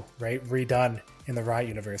Marvel, right? Redone in the Riot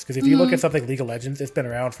universe. Because if you look at something League of Legends, it's been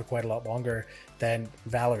around for quite a lot longer than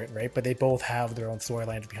Valorant, right? But they both have their own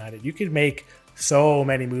storylines behind it. You could make so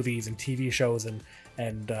many movies and TV shows and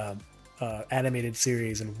animated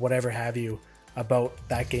series and whatever have you about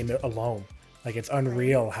that game alone. Like, it's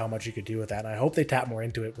unreal how much you could do with that. And I hope they tap more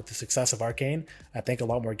into it with the success of Arcane. I think a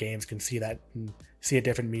lot more games can see that and see a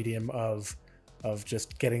different medium of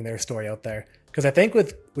just getting their story out there. Because I think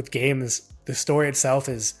with games, the story itself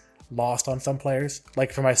is lost on some players.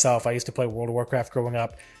 Like for myself, I used to play World of Warcraft growing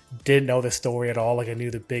up, didn't know the story at all. Like I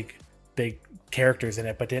knew the big characters in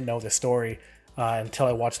it, but didn't know the story until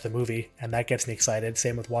I watched the movie, and that gets me excited.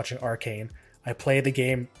 Same with watching Arcane. I play the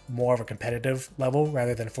game more of a competitive level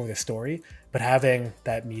rather than for the story, but having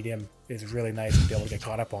that medium is really nice to be able to get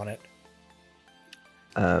caught up on it.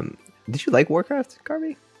 Did you like Warcraft,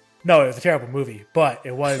 Carby? No, it was a terrible movie, but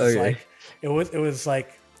it was Okay. like it was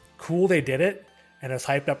like cool they did it, and it was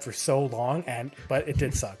hyped up for so long, but it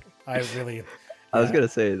did suck. I was gonna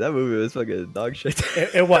say that movie was fucking dog shit.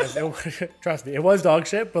 it was trust me, it was dog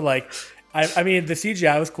shit, but like I mean the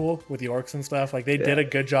CGI was cool with the orcs and stuff. Like they did a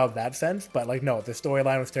good job in that sense, but like no, the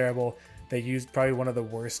storyline was terrible. They used probably one of the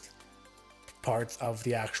worst parts of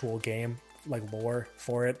the actual game, like lore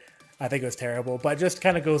for it. I think it was terrible, but it just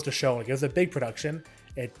kind of goes to show like it was a big production.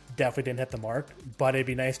 It definitely didn't hit the mark, but it'd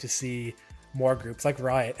be nice to see more groups like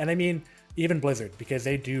Riot, and I mean even Blizzard, because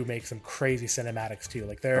they do make some crazy cinematics too.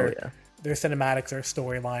 Like their cinematics, their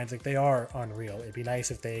storylines, like they are unreal. It'd be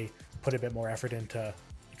nice if they put a bit more effort into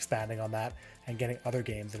expanding on that and getting other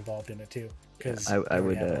games involved in it too. Because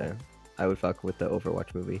I would fuck with the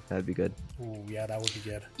Overwatch movie. That'd be good. Ooh, yeah, that would be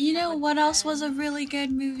good. You know what else was a really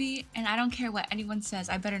good movie? And I don't care what anyone says,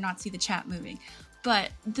 I better not see the chat moving.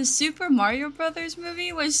 But the Super Mario Brothers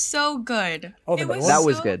movie was so good. Oh, It was That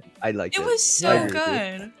was so- good. I liked it. It was I so agree with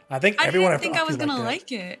you. good. I think I everyone. didn't think I was gonna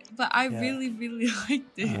liked like it, but I Yeah. really, really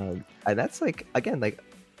liked it. And that's like again, like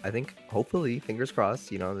I think hopefully, fingers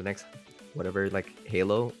crossed, you know, the next whatever like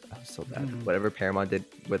Halo, that was so bad. Whatever Paramount did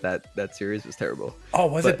with that series was terrible. Oh,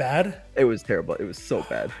 was But- it bad? It was terrible. It was so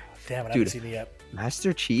bad. Damn it, I Dude. haven't seen it yet.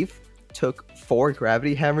 Master Chief took 4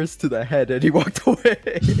 gravity hammers to the head and he walked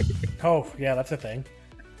away. Oh, yeah, that's a thing.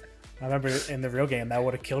 I remember in the real game, that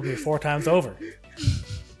would have killed me 4 times over.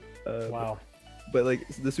 Wow. But like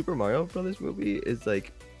the Super Mario Brothers movie is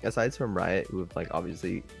like, aside from Riot, who like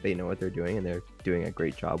obviously they know what they're doing and they're doing a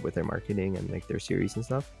great job with their marketing and like their series and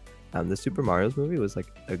stuff. The Super Mario's movie was like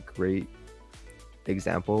a great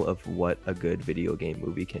example of what a good video game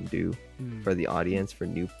movie can do for the audience, for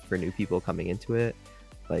new people coming into it.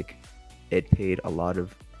 Like it paid a lot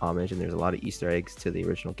of homage and there's a lot of Easter eggs to the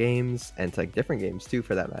original games and to like different games too,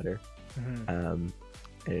 for that matter. And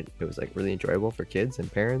it was like really enjoyable for kids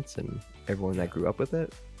and parents and everyone that grew up with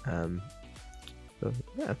it. So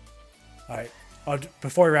yeah. All right.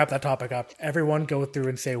 Before we wrap that topic up, everyone go through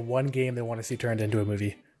and say one game they want to see turned into a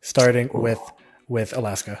movie, starting with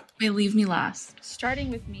Alaska. Wait, leave me last.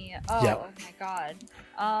 Starting with me. Oh, Yeah. oh my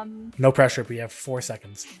god. No pressure, but you have 4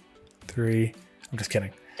 seconds. 3. I'm just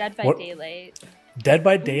kidding. Dead by Daylight. Dead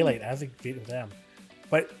by Daylight. As a beat with them.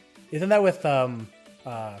 But isn't that with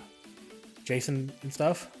Jason and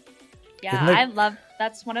stuff? Yeah, I love.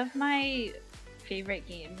 That's one of my favorite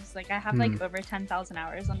games. Like I have like over 10,000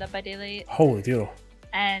 hours on Dead by Daylight. Holy dude.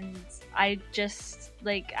 And I just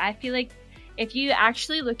like, I feel like if you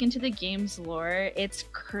actually look into the game's lore, it's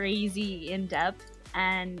crazy in depth,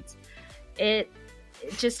 and it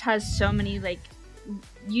just has so many like,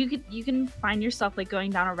 you can find yourself like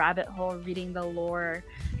going down a rabbit hole reading the lore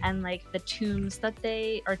and like the tomes that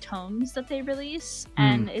they release,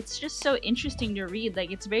 and it's just so interesting to read.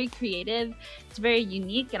 Like it's very creative, it's very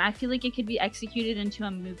unique, and I feel like it could be executed into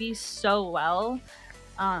a movie so well.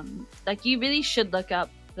 Like you really should look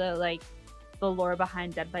up the lore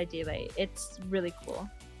behind Dead by Daylight. It's really cool.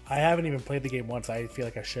 I haven't even played the game once. I feel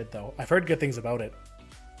like I should though. I've heard good things about it.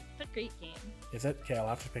 It's a great game. Is it? Okay, I'll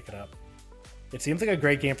have to pick it up. It seems like a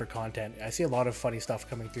great game for content. I see a lot of funny stuff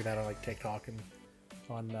coming through that on like TikTok and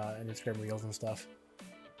on Instagram Reels and stuff.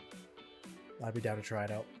 I'd be down to try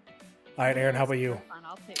it out. All right, Aaron, how about you? Fun.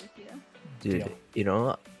 I'll play with you. Dude, Deal. you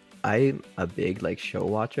know, I'm a big like show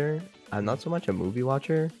watcher. I'm not so much a movie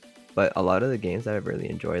watcher, but a lot of the games that I've really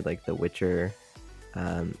enjoyed, like The Witcher,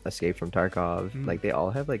 Escape from Tarkov, like they all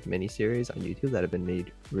have like mini series on YouTube that have been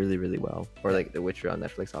made really, really well. Or like The Witcher on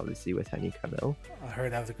Netflix, obviously with Henry Cavill. I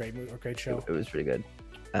heard that was a great movie, a great show. It was really good.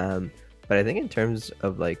 But I think in terms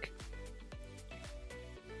of like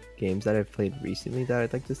games that I've played recently that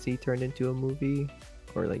I'd like to see turned into a movie,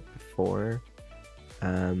 or like before,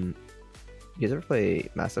 you guys ever play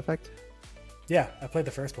Mass Effect? Yeah, I played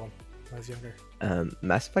the first one when I was younger.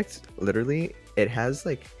 Mass Effect, literally, it has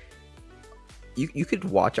like you could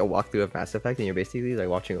watch a walkthrough of Mass Effect and you're basically like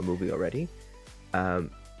watching a movie already.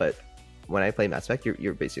 But when I play Mass Effect,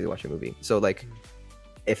 you're basically watching a movie. So like,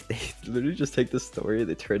 if they literally just take the story,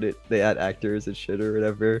 they turn it, they add actors and shit or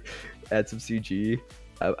whatever, add some CG,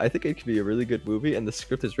 I think it could be a really good movie, and the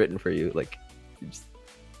script is written for you. Like, you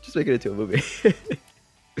just make it into a movie.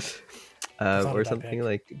 Or something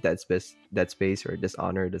like Dead Space or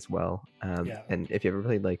Dishonored as well. And if you ever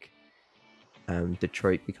played like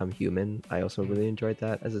Detroit Become Human, I also really enjoyed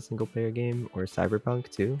that as a single player game. Or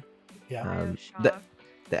Cyberpunk too. Yeah.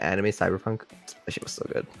 The anime Cyberpunk, that shit was so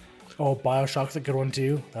good. Oh, BioShock's a good one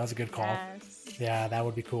too. That was a good call. Yes. Yeah, that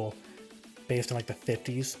would be cool. Based in like the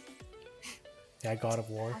 50s. Yeah, God of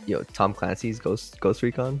War. Yo, Tom Clancy's Ghost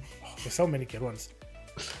Recon. Oh, there's so many good ones.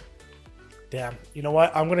 Damn. You know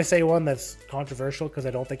what? I'm going to say one that's controversial because I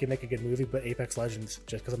don't think it'd make a good movie, but Apex Legends,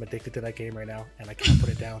 just because I'm addicted to that game right now and I can't put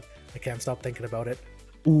it down. I can't stop thinking about it.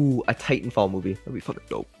 Ooh, a Titanfall movie. That'd be fucking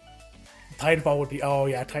dope. Titanfall would be... Oh,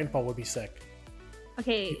 yeah, Titanfall would be sick.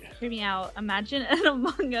 Okay, hear me out. Imagine an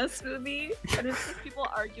Among Us movie, and it's just people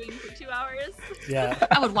arguing for 2 hours. Yeah.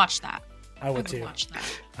 I would watch that. I would too. Watch that.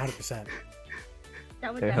 100%.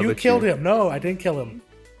 That would How You about killed you? him. No, I didn't kill him.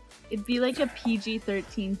 It'd be like a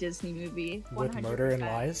PG-13 Disney movie. With murder and 100%.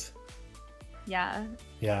 lies? Yeah,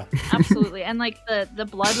 Yeah. absolutely. And like the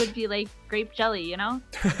blood would be like grape jelly, you know?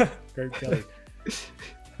 Great Kelly. How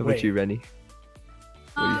about Wait. you, Reni?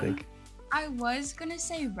 What do you think? I was gonna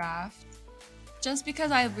say Raft, just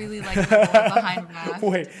because I really like the lore behind Raft.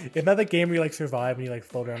 Wait, isn't that the game where you like survive and you like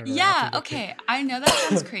float around? in a raft Yeah, and get okay. I know that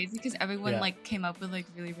sounds crazy because everyone Yeah. like came up with like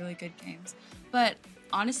really, really good games. But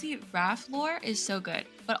honestly, Raft lore is so good.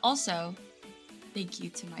 But also, thank you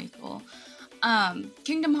to Michael.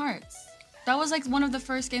 Kingdom Hearts. That was like one of the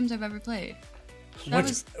first games I've ever played.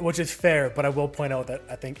 kicked? Which is fair, but I will point out that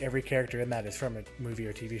I think every character in that is from a movie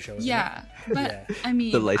or TV show. Isn't Yeah, but Yeah. I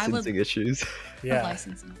mean, The I would licensing issues. It? the Yeah.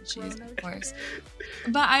 licensing issues, of course.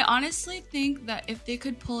 But I honestly think that if they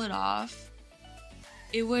could pull it off,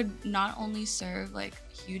 it would not only serve like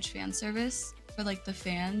huge fan service for for like the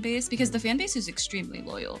fan base, because the fan base is extremely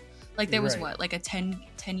loyal. Like there was Right. like a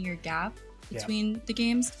 10-year gap between the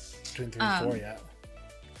games. Between 3 and 4, yeah.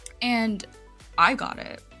 And I got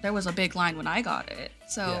it. There was a big line when I got it.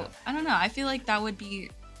 So Yeah. I don't know. I feel like that would be,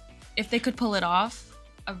 if they could pull it off,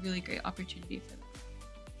 a really great opportunity for them.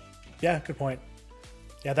 Yeah, good point.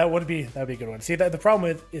 Yeah, that'd be a good one. See, the problem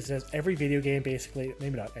with is that every video game, basically,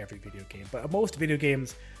 maybe not every video game, but most video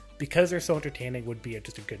games, because they're so entertaining, would be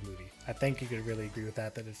just a good movie. I think you could really agree with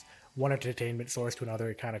that. That it's one entertainment source to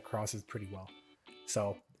another. It kind of crosses pretty well.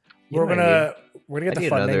 So we're gonna get the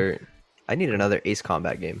funding. I need another Ace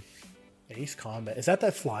Combat game. Ace Combat, is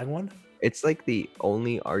that flying one? It's like the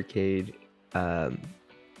only arcade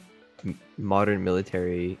modern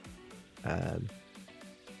military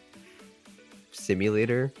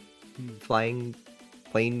simulator flying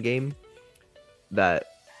plane game that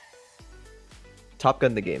Top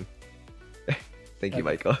Gun the game. Thank you,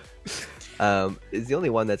 Michael. It's the only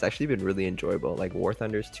one that's actually been really enjoyable. Like War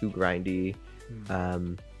Thunder's too grindy. I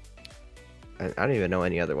don't even know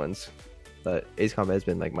any other ones, but Ace Combat has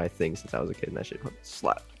been like my thing since I was a kid, and that shit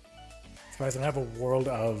slap. So I don't have a world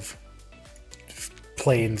of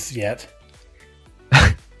planes yet.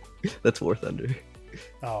 That's War Thunder.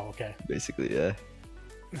 Oh, okay. Basically, yeah.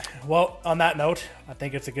 Well, on that note, I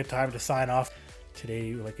think it's a good time to sign off.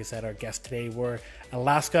 Today, like I said, our guests today were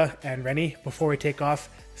Alaska and Reni. Before we take off,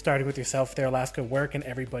 starting with yourself there, Alaska, where can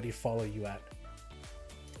everybody follow you at?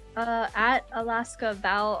 At Alaska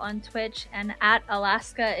Val on Twitch and at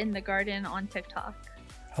Alaska in the Garden on TikTok.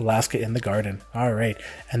 Alaska in the Garden. All right.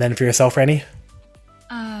 And then for yourself, Reni?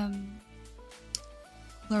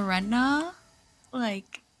 Lorena,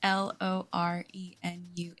 like LORENUHH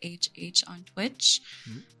on Twitch,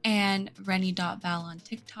 and Reni.Val on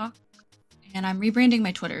TikTok. And I'm rebranding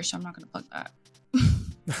my Twitter, so I'm not going to plug that.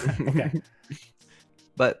 Okay.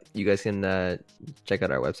 But you guys can check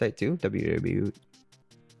out our website too,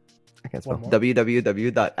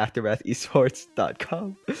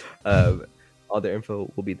 www.aftermathesports.com. All the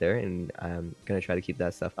info will be there, and I'm going to try to keep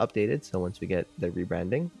that stuff updated. So once we get the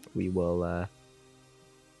rebranding, we will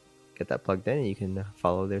get that plugged in, and you can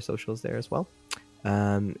follow their socials there as well.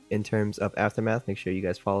 In terms of Aftermath, make sure you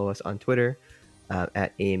guys follow us on Twitter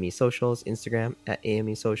at AME Socials, Instagram at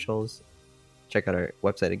AME Socials. Check out our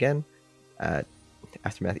website again at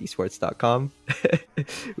aftermathesports.com.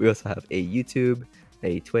 We also have a YouTube,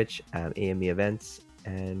 a Twitch, AME events,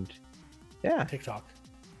 and yeah, TikTok.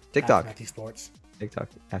 TikTok,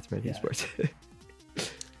 Aftermath Esports.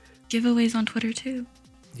 Giveaways on Twitter too.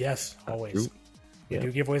 Yes, always. We Yeah.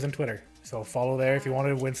 do giveaways on Twitter, so follow there if you want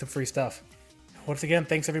to win some free stuff. Once again,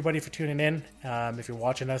 thanks everybody for tuning in. If you're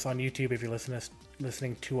watching us on YouTube, if you're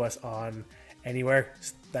listening to us on anywhere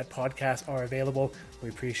that podcasts are available, we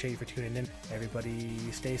appreciate you for tuning in. Everybody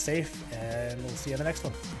stay safe, and we'll see you in the next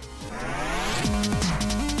one.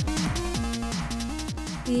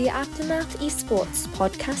 The Aftermath Esports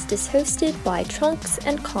podcast is hosted by Trunks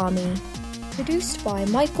and Kami. Produced by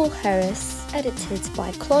Michael Harris. Edited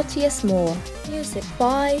by Claudius Moore. Music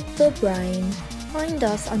by The Brain. Find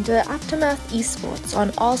us under Aftermath Esports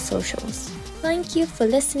on all socials. Thank you for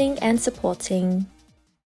listening and supporting.